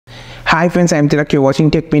Hi friends, I'm Tilak. You're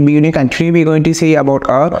watching Tech Made Me Unique, and today we're going to say about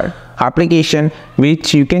our application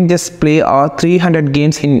which you can just play 300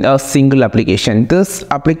 games in a single application. This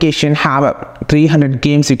application have 300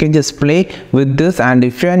 games you can just play with this, and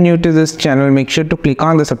if you're new to this channel, make sure to click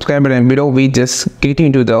on the subscribe button below. We just get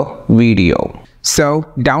into the video. So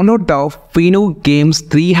download the Feenu Games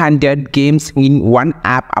 300 games in one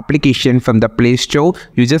app application from the Play Store.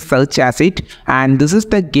 You just search as it, and this is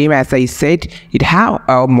the game. As I said, it have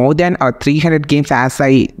more than 300 games as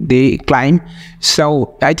they claim.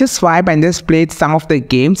 So I just swipe and just played some of the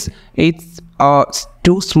games. It's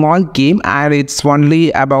too small game, and it's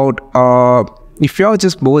only about if you're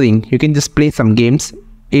just boring, you can just play some games.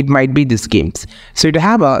 It might be these games. So you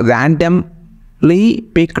have a random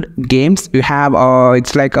picked games. You have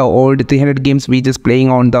it's like old 300 games we just playing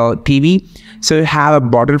on the TV. So you have a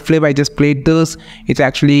bottle flip. I just played this. It's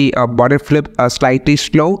actually a bottle flip, slightly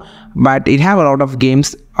slow, but it have a lot of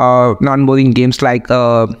games, non-boring games like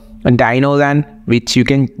a Dino Land, which you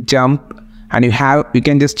can jump, and you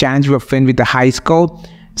can just challenge your friend with a high score.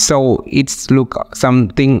 So it's look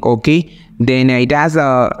something okay. Then it has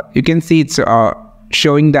you can see it's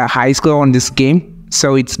showing the high score on this game.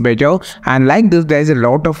 So it's better, and like this there's a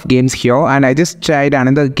lot of games here, and I just tried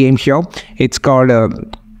another game here. It's called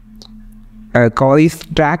Corey's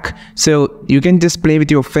Track. So you can just play with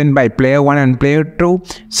your friend by player 1 and player 2.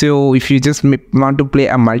 So if you just want to play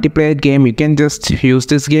a multiplayer game, you can just use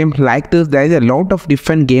this game. Like this there is a lot of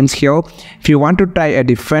different games here. If you want to try a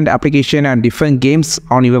different application and different games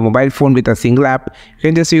on your mobile phone with a single app, you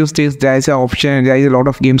can just use this. There is an option. There is a lot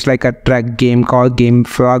of games like a track game, car game,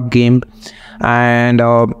 frog game, and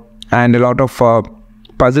a lot of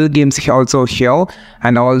puzzle games also here,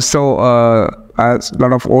 and also a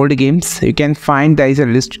lot of old games. You can find there is a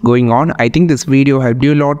list going on. I think this video helped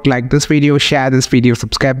you a lot. Like this video, share this video,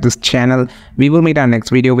 subscribe this channel. We will meet our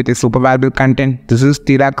next video with a super valuable content. This is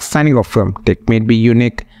Tilak signing off from Tech Made Me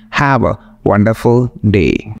Unique. Have a wonderful day.